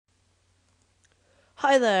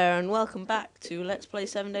Hi there, and welcome back to Let's Play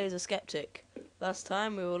 7 Days of Skeptic. Last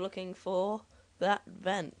time we were looking for that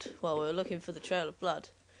vent. Well, we were looking for the trail of blood.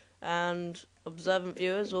 And observant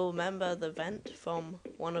viewers will remember the vent from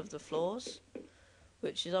one of the floors,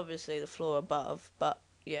 which is obviously the floor above, but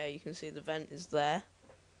yeah, you can see the vent is there.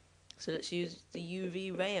 So let's use the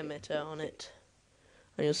UV ray emitter on it.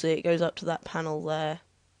 And you'll see it goes up to that panel there.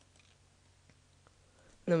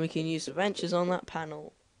 And then we can use the wrenches on that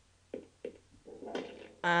panel.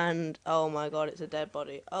 And oh my god, it's a dead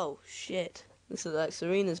body. Oh shit. This is like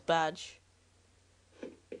Serena's badge.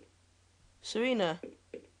 Serena,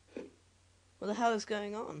 what the hell is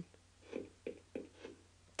going on?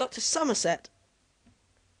 Dr. Somerset.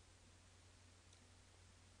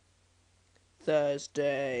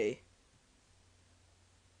 Thursday.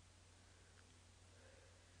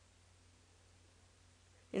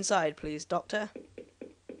 Inside, please, Doctor.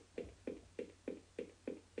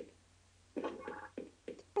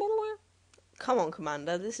 Come on,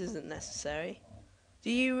 Commander, this isn't necessary.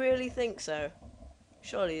 Do you really think so?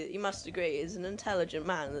 Surely you must agree he is an intelligent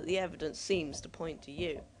man, that the evidence seems to point to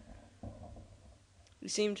you. You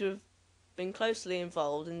seem to have been closely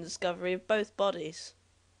involved in the discovery of both bodies.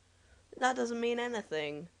 That doesn't mean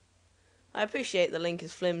anything. I appreciate the link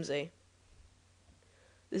is flimsy.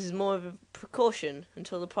 This is more of a precaution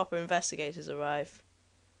until the proper investigators arrive.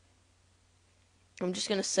 I'm just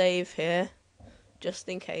going to save here, just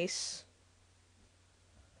in case.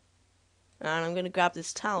 And I'm going to grab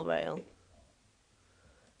this towel rail.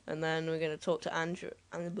 And then we're going to talk to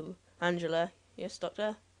Angela. Yes,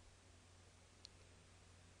 Doctor?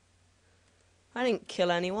 I didn't kill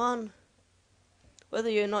anyone. Whether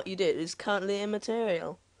or not you did is currently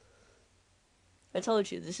immaterial. I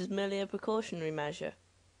told you, this is merely a precautionary measure.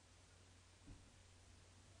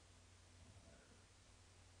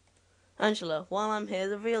 Angela, while I'm here,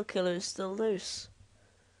 the real killer is still loose.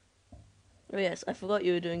 Oh yes, I forgot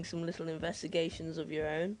you were doing some little investigations of your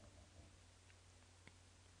own.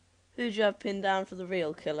 Who'd you have pinned down for the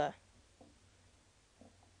real killer?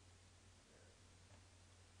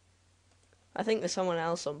 I think there's someone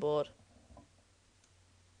else on board.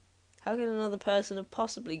 How could another person have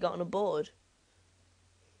possibly gotten aboard?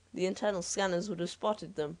 The internal scanners would have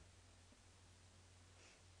spotted them.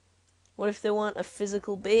 What if they weren't a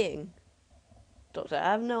physical being? Doctor,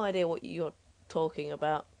 I have no idea what you're talking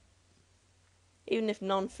about. Even if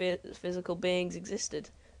non-physical beings existed,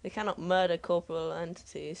 they cannot murder corporeal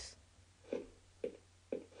entities.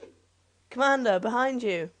 Commander, behind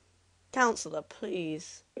you! Counselor,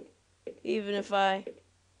 please. Even if I...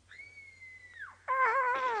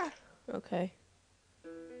 Ah! Okay.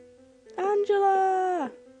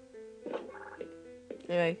 Angela!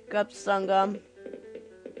 Anyway, grab the stun gun.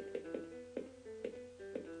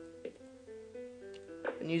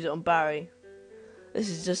 And use it on Barry. This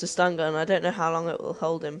is just a stun gun, I don't know how long it will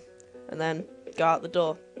hold him. And then go out the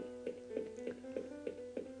door.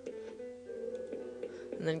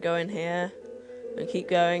 And then go in here. And keep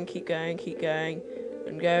going, keep going, keep going.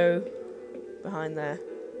 And go behind there.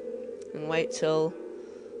 And wait till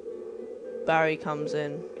Barry comes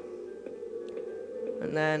in.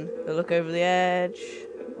 And then they'll look over the edge.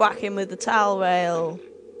 Whack him with the towel rail.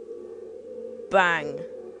 Bang.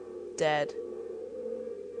 Dead.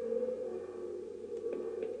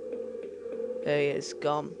 There he is,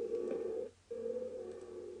 gone.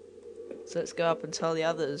 So let's go up and tell the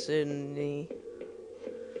others in the...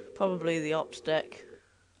 probably the ops deck.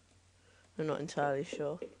 I'm not entirely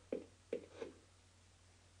sure.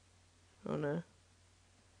 Oh no.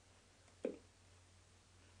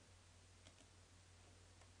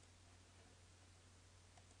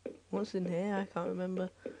 What's in here? I can't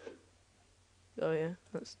remember. Oh yeah,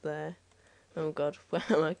 that's there. Oh god, where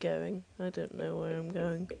am I going? I don't know where I'm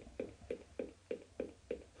going.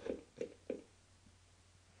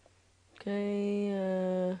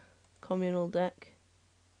 Okay, communal deck.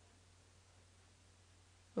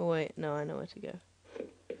 Oh wait, no, I know where to go.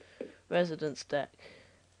 Residence deck.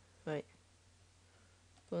 Right.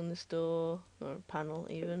 Go on this door, or panel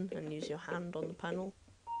even, and use your hand on the panel.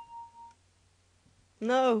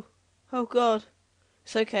 No! Oh god!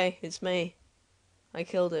 It's okay, it's me. I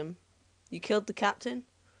killed him. You killed the captain?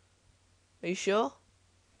 Are you sure?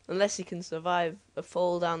 Unless he can survive a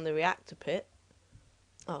fall down the reactor pit.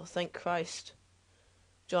 Oh, thank Christ.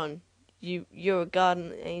 John, you're a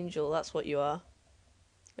guardian angel, that's what you are.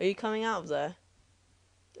 Are you coming out of there?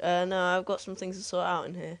 No, I've got some things to sort out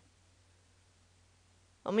in here.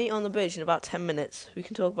 I'll meet you on the bridge in about 10 minutes. We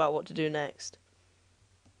can talk about what to do next.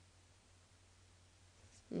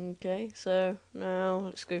 Okay, so now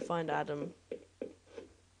let's go find Adam.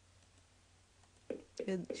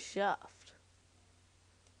 Good shaft.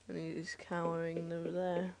 And he's cowering over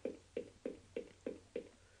there.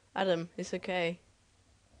 Adam, it's okay.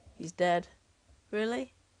 He's dead.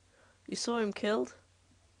 Really? You saw him killed?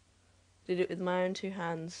 Did it with my own 2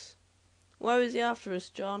 hands. Why was he after us,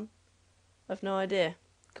 John? I've no idea.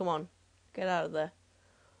 Come on, get out of there.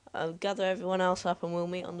 I'll gather everyone else up and we'll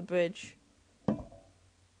meet on the bridge.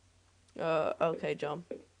 Okay, John.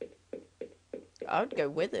 I would go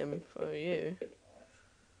with him for you.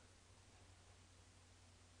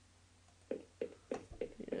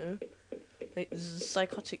 You know, like, there's a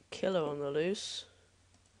psychotic killer on the loose.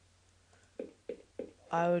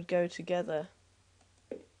 I would go together.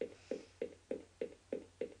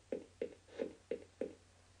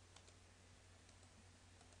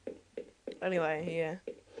 Anyway, yeah.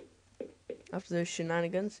 After those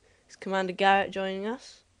shenanigans, is Commander Garrett joining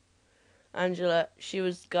us? Angela, she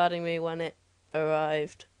was guarding me when it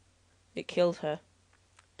arrived. It killed her.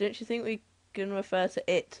 Don't you think we can refer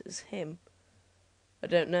to it as him? I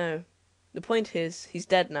don't know. The point is, he's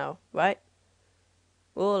dead now, right?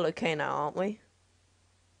 We're all okay now, aren't we?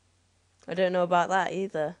 I don't know about that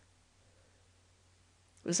either.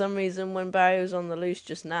 For some reason, when Barry was on the loose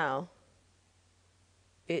just now,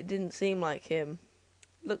 it didn't seem like him.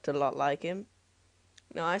 It looked a lot like him.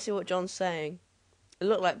 No, I see what John's saying. It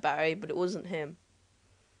looked like Barry, but it wasn't him.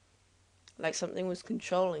 Like something was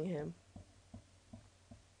controlling him.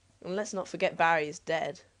 And let's not forget Barry is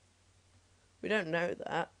dead. We don't know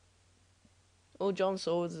that. All John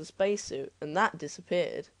saw was a spacesuit, and that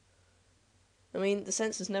disappeared. I mean, the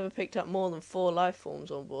sensors never picked up more than 4 life forms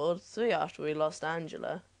on board, 3 after we lost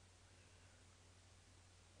Angela.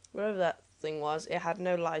 Wherever that thing was, it had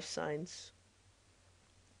no life signs.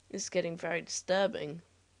 This is getting very disturbing.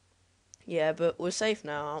 Yeah, but we're safe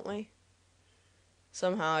now, aren't we?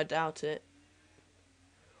 Somehow I doubt it.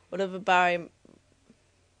 Whatever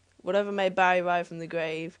made Barry rise from the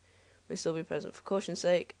grave may still be present. For caution's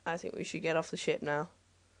sake, I think we should get off the ship now.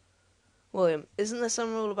 William, isn't there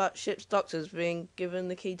some rule about ship's doctors being given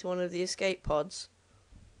the key to one of the escape pods?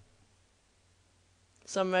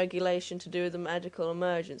 Some regulation to do with the medical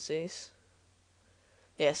emergencies?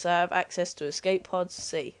 Yes, I have access to escape pods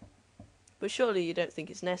C. But surely you don't think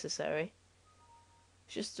it's necessary?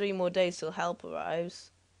 It's just 3 more days till help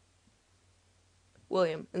arrives.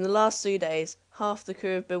 William, in the last 3 days, half the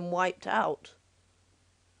crew have been wiped out.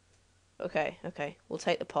 Okay, we'll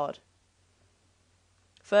take the pod.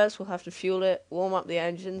 First, we'll have to fuel it, warm up the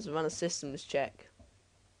engines, and run a systems check.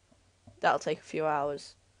 That'll take a few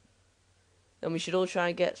hours. Then we should all try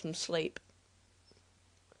and get some sleep.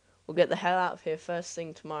 We'll get the hell out of here first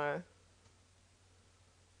thing tomorrow.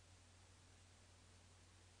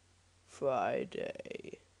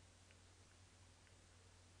 Friday.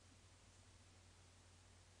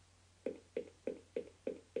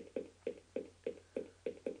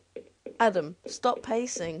 Adam, stop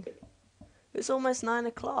pacing. It's almost 9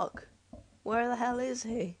 o'clock. Where the hell is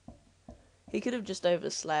he? He could have just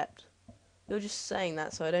overslept. You're just saying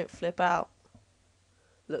that so I don't flip out.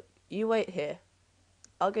 Look, you wait here.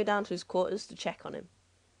 I'll go down to his quarters to check on him.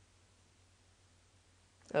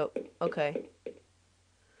 Oh, okay.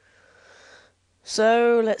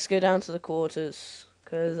 So, let's go down to the quarters.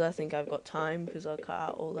 Because I think I've got time, because I'll cut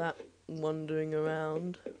out all that wandering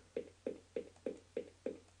around.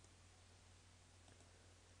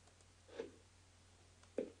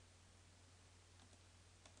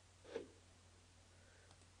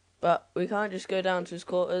 But we can't just go down to his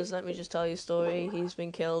quarters. Let me just tell you a story. He's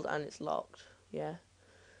been killed and it's locked. Yeah.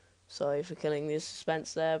 Sorry for killing the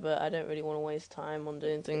suspense there, but I don't really want to waste time on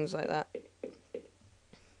doing things like that.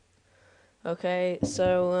 Okay,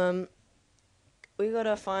 so, we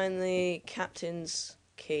gotta find the captain's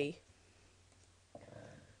key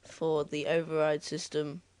for the override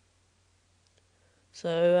system.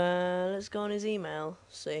 So, let's go on his email,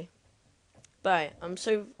 see. Bye, I'm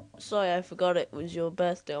so sorry I forgot it was your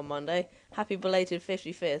birthday on Monday. Happy belated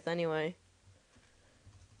 55th, anyway.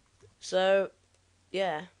 So,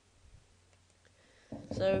 yeah.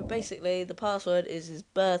 So, basically, the password is his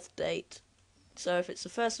birth date. So, if it's the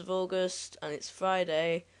 1st of August and it's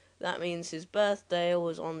Friday, that means his birthday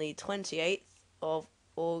was on the 28th of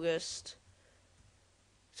August,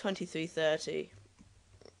 23:30.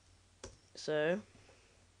 So,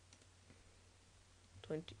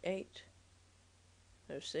 28,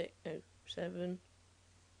 06, 07,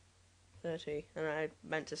 30. And I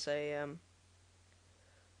meant to say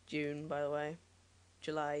June, by the way.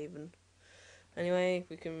 July, even. Anyway,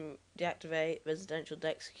 we can deactivate residential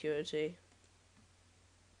deck security.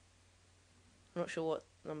 I'm not sure what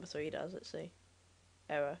number 3 does. Let's see.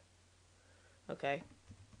 Error. Okay.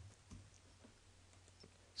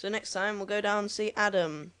 So next time we'll go down and see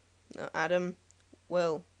Adam. Adam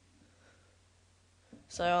will.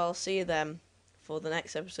 So I'll see you then for the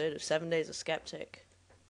next episode of 7 Days of Skeptic.